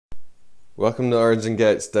Welcome to Origin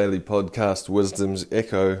Gates Daily Podcast, Wisdom's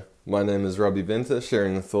Echo. My name is Robbie Venter,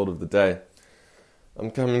 sharing the thought of the day.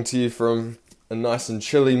 I'm coming to you from a nice and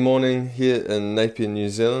chilly morning here in Napier, New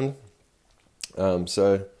Zealand.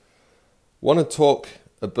 So want to talk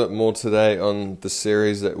a bit more today on the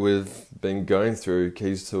series that we've been going through,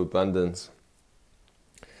 Keys to Abundance.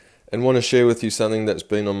 And want to share with you something that's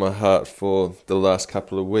been on my heart for the last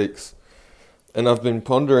couple of weeks. And I've been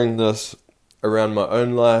pondering this around my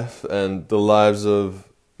own life and the lives of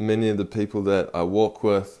many of the people that I walk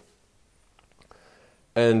with.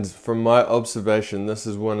 And from my observation, this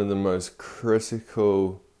is one of the most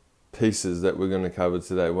critical pieces that we're going to cover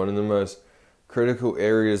today. One of the most critical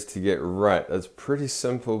areas to get right. It's pretty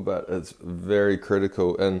simple, but it's very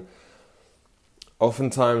critical. And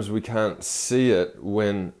oftentimes we can't see it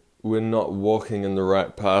when we're not walking in the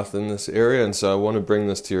right path in this area. And so I want to bring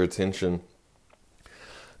this to your attention.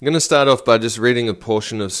 I'm going to start off by just reading a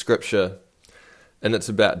portion of scripture, and it's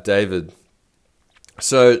about David.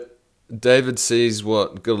 So David sees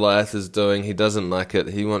what Goliath is doing. He doesn't like it.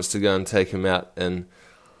 He wants to go and take him out, and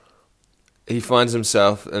he finds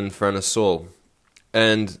himself in front of Saul.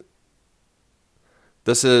 And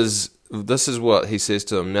this is what he says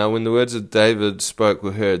to him. Now when the words of David spoke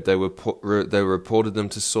were heard, they reported them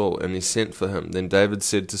to Saul, and he sent for him. Then David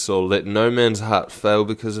said to Saul, "Let no man's heart fail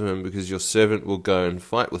because of him, because your servant will go and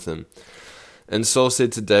fight with him." And Saul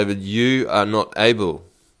said to David, "You are not able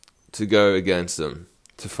to go against him,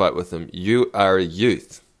 to fight with him. You are a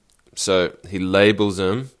youth." So he labels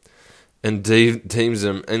him and deems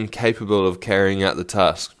him incapable of carrying out the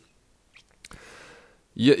task.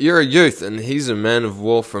 "You're a youth, and he's a man of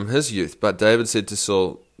war from his youth." But David said to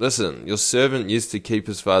Saul, "Listen, your servant used to keep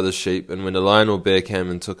his father's sheep, and when a lion or bear came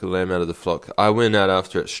and took a lamb out of the flock, I went out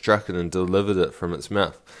after it, struck it, and delivered it from its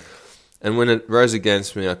mouth. And when it rose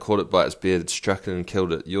against me, I caught it by its beard, struck it, and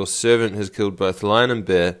killed it. Your servant has killed both lion and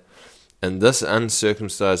bear, and this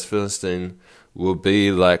uncircumcised Philistine will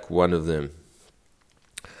be like one of them.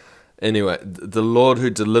 Anyway, the Lord who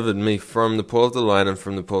delivered me from the paw of the lion and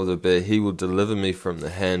from the paw of the bear, he will deliver me from the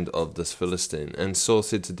hand of this Philistine." And Saul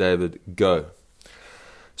said to David, "Go."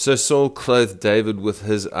 So Saul clothed David with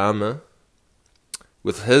his armor,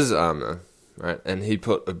 right? And he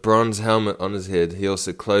put a bronze helmet on his head. He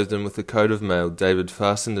also clothed him with a coat of mail. David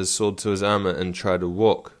fastened his sword to his armor and tried to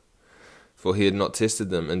walk, for he had not tested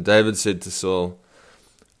them. And David said to Saul,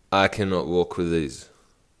 "I cannot walk with these,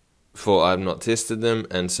 for I have not tested them."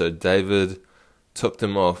 And so David took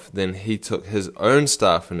them off. Then he took his own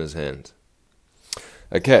staff in his hand.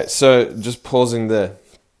 Okay, so just pausing there.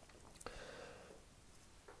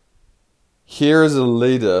 Here is a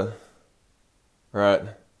leader, right,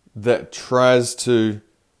 that tries to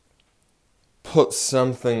put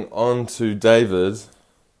something onto David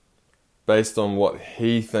based on what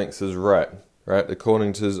he thinks is right,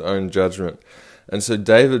 according to his own judgment. And so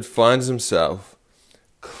David finds himself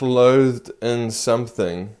clothed in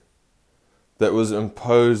something that was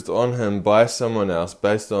imposed on him by someone else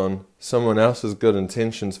based on someone else's good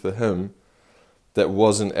intentions for him that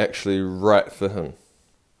wasn't actually right for him.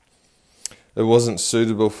 It wasn't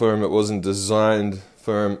suitable for him. It wasn't designed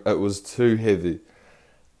for him. It was too heavy.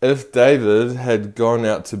 If David had gone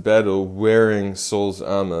out to battle wearing Saul's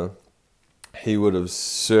armor, he would have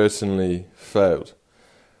certainly failed.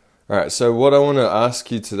 Alright, so what I want to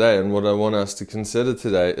ask you today and what I want us to consider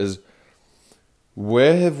today is,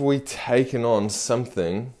 where have we taken on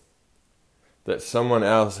something that someone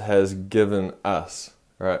else has given us,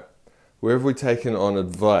 right? Where have we taken on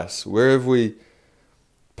advice? Where have we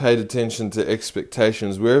paid attention to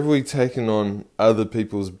expectations? Where have we taken on other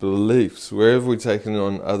people's beliefs? Where have we taken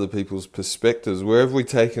on other people's perspectives? Where have we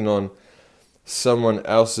taken on someone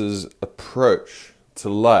else's approach to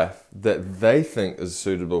life that they think is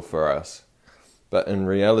suitable for us, but in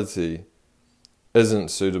reality isn't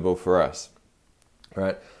suitable for us,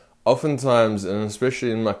 right? Oftentimes, and especially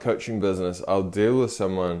in my coaching business, I'll deal with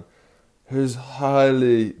someone who's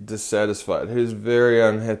highly dissatisfied, who's very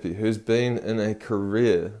unhappy, who's been in a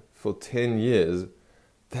career for 10 years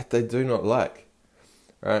that they do not like,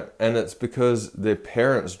 right? And it's because their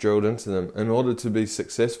parents drilled into them, in order to be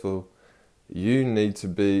successful, you need to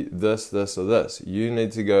be this, this, or this. You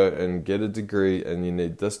need to go and get a degree, and you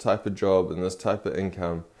need this type of job and this type of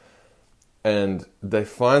income. And they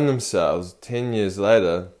find themselves 10 years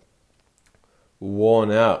later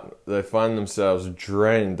worn out. They find themselves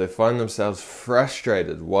drained. They find themselves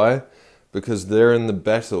frustrated. Why? Because they're in the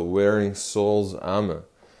battle wearing Saul's armor,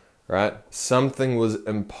 right? Something was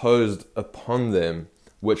imposed upon them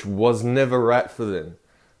which was never right for them,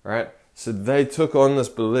 right? So they took on this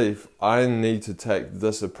belief, I need to take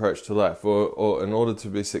this approach to life, or in order to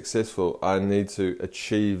be successful, I need to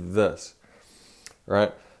achieve this,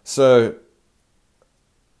 right? So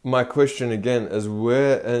my question again is,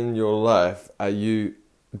 where in your life do you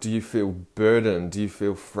feel burdened? Do you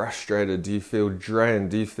feel frustrated? Do you feel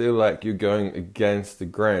drained? Do you feel like you're going against the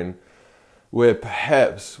grain? Where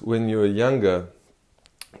perhaps when you were younger,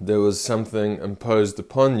 there was something imposed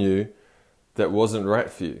upon you that wasn't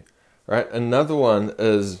right for you, right? Another one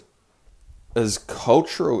is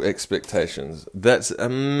cultural expectations. That's a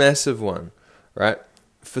massive one, right?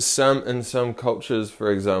 In some cultures,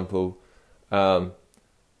 for example, the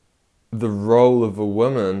role of a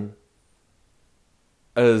woman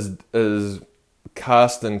is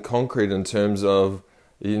cast in concrete in terms of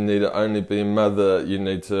you need to only be a mother, you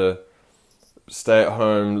need to stay at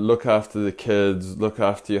home, look after the kids, look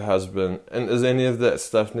after your husband. And is any of that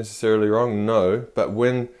stuff necessarily wrong? No. But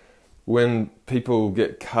when people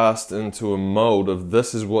get cast into a mold of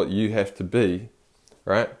this is what you have to be,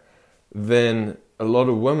 right? Then a lot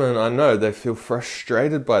of women, I know, they feel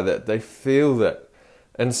frustrated by that. They feel that.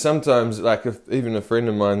 And sometimes, like even a friend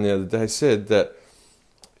of mine the other day said that,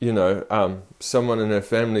 someone in her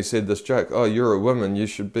family said this joke, oh, you're a woman, you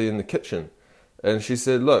should be in the kitchen. And she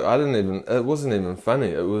said, look, it wasn't even funny.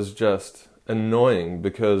 It was just annoying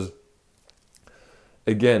because,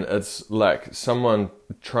 again, it's like someone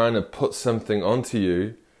trying to put something onto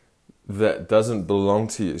you that doesn't belong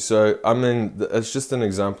to you. So, I mean, it's just an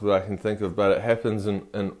example that I can think of, but it happens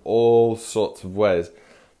in all sorts of ways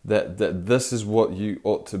that this is what you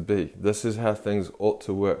ought to be. This is how things ought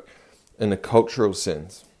to work in a cultural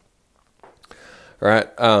sense. Right?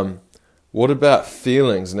 What about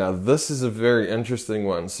feelings? Now, this is a very interesting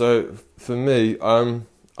one. So, for me, I'm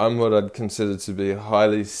what I'd consider to be a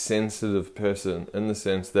highly sensitive person in the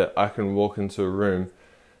sense that I can walk into a room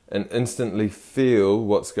and instantly feel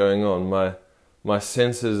what's going on. My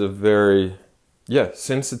senses are very,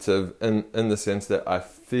 sensitive in the sense that I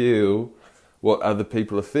feel what other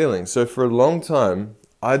people are feeling. So, for a long time,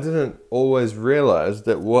 I didn't always realize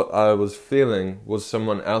that what I was feeling was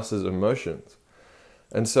someone else's emotions.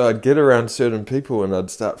 And so I'd get around certain people and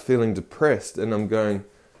I'd start feeling depressed, and I'm going,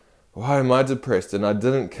 why am I depressed? And I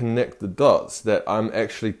didn't connect the dots that I'm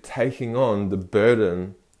actually taking on the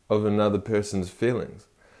burden of another person's feelings,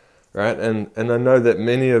 right? And I know that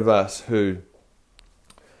many of us who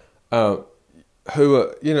are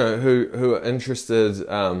interested,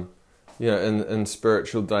 in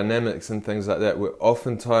spiritual dynamics and things like that, we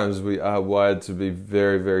are wired to be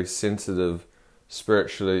very, very sensitive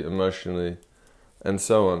spiritually, emotionally, and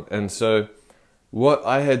so on. And so what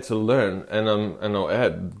I had to learn, and I'll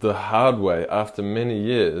add the hard way after many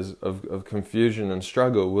years of confusion and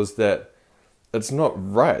struggle, was that it's not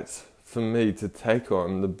right for me to take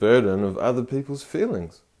on the burden of other people's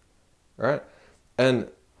feelings, right?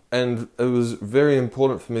 And it was very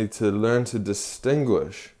important for me to learn to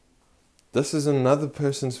distinguish, this is another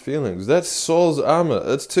person's feelings. That's Saul's armor.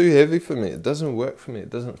 It's too heavy for me. It doesn't work for me.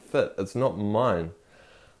 It doesn't fit. It's not mine.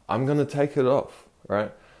 I'm going to take it off,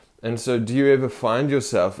 right? And so do you ever find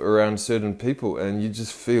yourself around certain people and you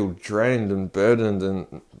just feel drained and burdened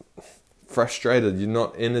and frustrated? You're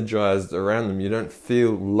not energized around them. You don't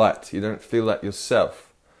feel light. You don't feel like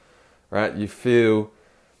yourself, right? You feel,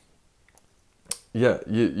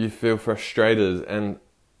 you feel frustrated. And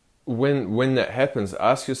when that happens,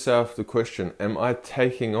 ask yourself the question, am I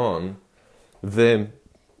taking on their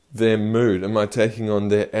mood? Am I taking on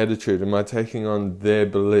their attitude? Am I taking on their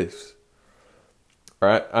beliefs?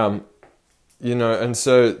 Right? And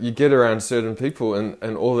so you get around certain people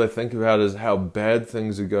and all they think about is how bad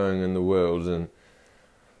things are going in the world and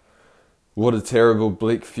what a terrible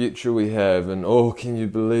bleak future we have, and can you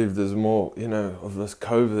believe there's more, of this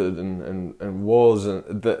COVID and wars,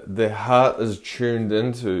 and that their heart is tuned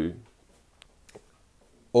into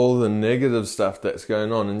all the negative stuff that's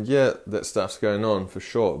going on. And that stuff's going on for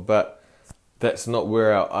sure, but that's not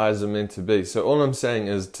where our eyes are meant to be. So all I'm saying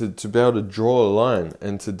is to be able to draw a line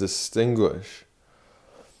and to distinguish,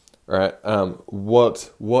 right?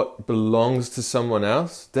 What belongs to someone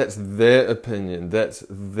else, that's their opinion, that's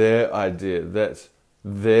their idea, that's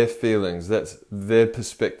their feelings, that's their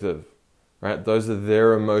perspective, right? Those are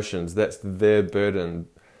their emotions, that's their burden,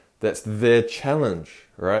 that's their challenge,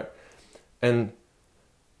 right? And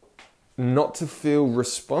not to feel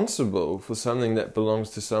responsible for something that belongs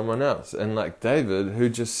to someone else. And like David, who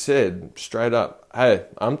just said straight up, hey,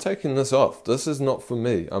 I'm taking this off. This is not for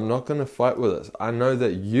me. I'm not going to fight with this. I know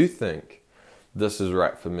that you think this is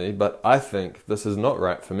right for me, but I think this is not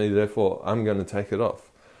right for me. Therefore, I'm going to take it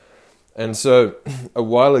off. And so a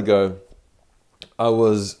while ago, I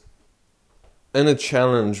was in a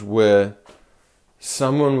challenge where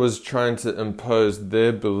someone was trying to impose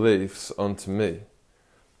their beliefs onto me.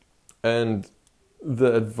 And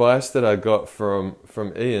the advice that I got from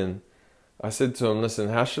Ian, I said to him, listen,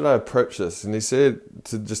 how should I approach this? And he said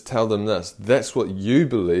to just tell them this: that's what you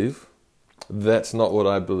believe, that's not what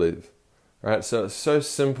I believe. Right? So it's so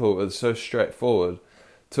simple, it's so straightforward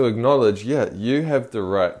to acknowledge, yeah, you have the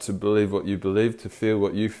right to believe what you believe, to feel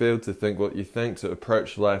what you feel, to think what you think, to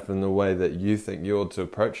approach life in the way that you think you ought to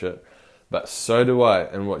approach it. But so do I,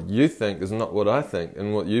 and what you think is not what I think,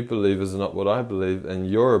 and what you believe is not what I believe, and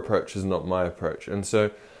your approach is not my approach. And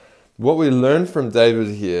so what we learn from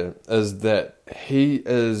David here is that he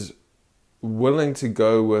is willing to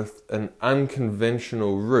go with an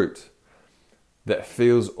unconventional route that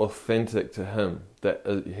feels authentic to him,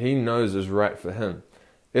 that he knows is right for him.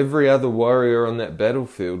 Every other warrior on that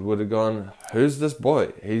battlefield would have gone, who's this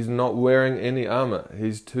boy? He's not wearing any armor.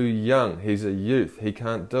 He's too young. He's a youth. He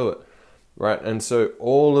can't do it. Right? And so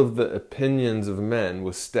all of the opinions of man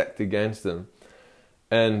were stacked against him.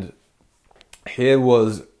 And here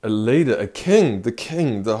was a leader, a king,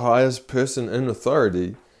 the highest person in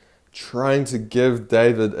authority, trying to give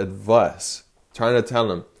David advice, trying to tell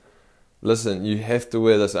him, listen, you have to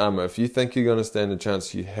wear this armor. If you think you're going to stand a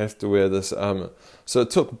chance, you have to wear this armor. So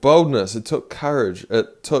it took boldness, it took courage,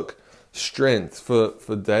 it took strength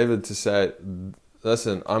for David to say,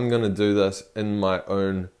 listen, I'm going to do this in my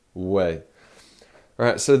own way.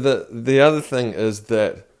 Right? So the other thing is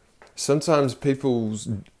that sometimes people's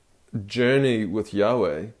journey with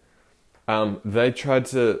Yahweh, they tried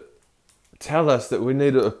to tell us that we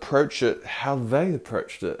need to approach it how they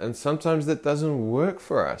approached it. And sometimes that doesn't work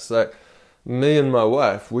for us. Like me and my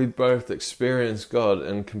wife, we both experience God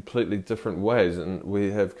in completely different ways, and we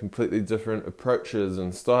have completely different approaches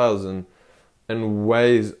and styles and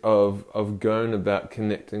ways of going about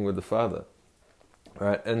connecting with the Father.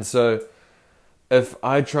 Right? And so if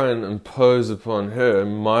I try and impose upon her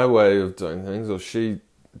my way of doing things, or she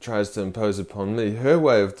tries to impose upon me her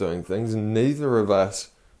way of doing things, neither of us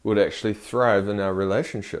would actually thrive in our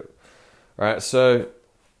relationship. Right? So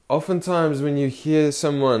oftentimes when you hear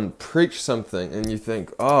someone preach something and you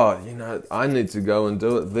think, oh, I need to go and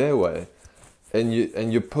do it their way, and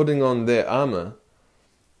you're putting on their armor,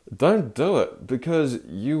 don't do it, because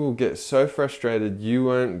you will get so frustrated. You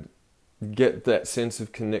won't get that sense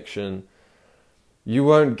of connection. You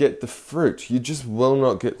won't get the fruit. You just will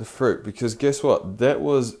not get the fruit, because guess what? That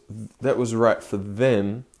was right for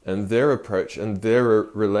them and their approach and their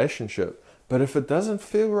relationship. But if it doesn't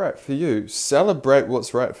feel right for you, celebrate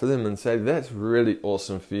what's right for them and say, that's really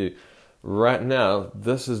awesome for you. Right now,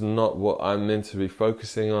 this is not what I'm meant to be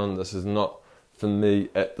focusing on. This is not for me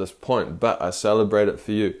at this point, but I celebrate it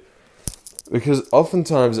for you. Because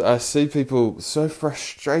oftentimes I see people so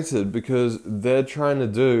frustrated because they're trying to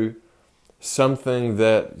do something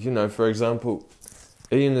that, for example,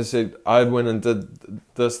 Ian has said, I went and did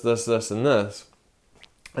this, and this.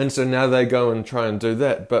 And so now they go and try and do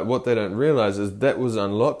that. But what they don't realize is that was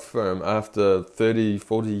unlocked for him after 30,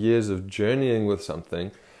 40 years of journeying with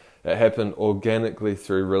something. It happened organically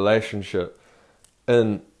through relationship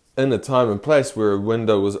in a time and place where a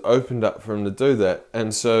window was opened up for him to do that.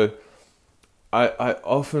 And so I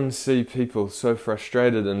often see people so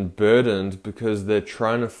frustrated and burdened because they're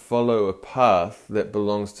trying to follow a path that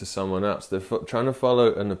belongs to someone else. They're trying to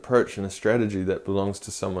follow an approach and a strategy that belongs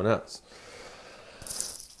to someone else.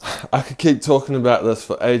 I could keep talking about this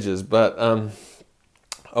for ages, but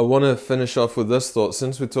I want to finish off with this thought.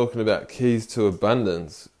 Since we're talking about keys to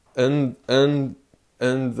abundance, in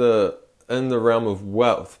the realm of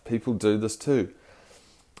wealth, people do this too.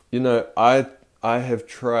 I have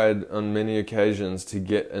tried on many occasions to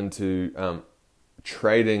get into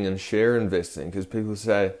trading and share investing, because people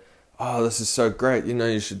say, oh, this is so great,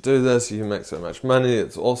 you should do this, you can make so much money,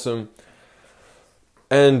 it's awesome.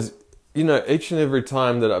 And each and every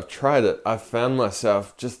time that I've tried it, I've found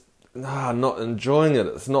myself just not enjoying it.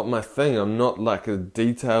 It's not my thing. I'm not like a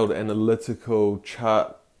detailed analytical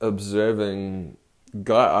chart observing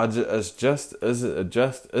guy. It just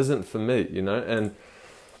isn't for me, And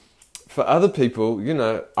for other people,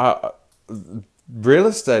 real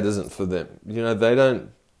estate isn't for them.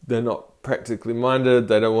 They're not practically minded.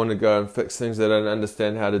 They don't want to go and fix things. They don't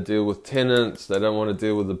understand how to deal with tenants. They don't want to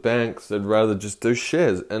deal with the banks. They'd rather just do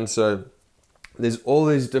shares. And so there's all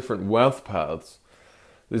these different wealth paths.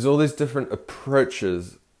 There's all these different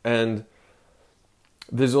approaches, and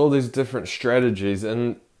there's all these different strategies.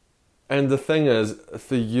 And the thing is,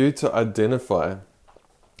 for you to identify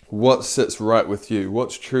what sits right with you,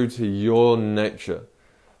 what's true to your nature.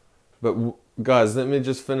 But guys, let me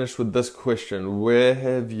just finish with this question. Where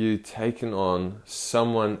have you taken on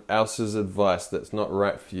someone else's advice that's not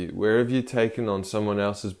right for you? Where have you taken on someone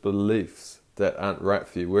else's beliefs that aren't right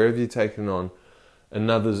for you? Where have you taken on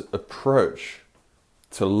another's approach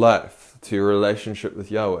to life, to your relationship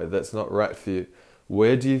with Yahweh that's not right for you?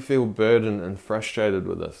 Where do you feel burdened and frustrated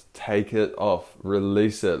with this? Take it off,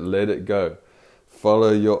 release it, let it go.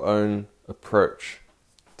 Follow your own approach.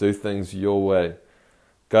 Do things your way.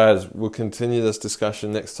 Guys, we'll continue this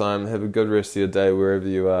discussion next time. Have a good rest of your day wherever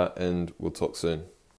you are, and we'll talk soon.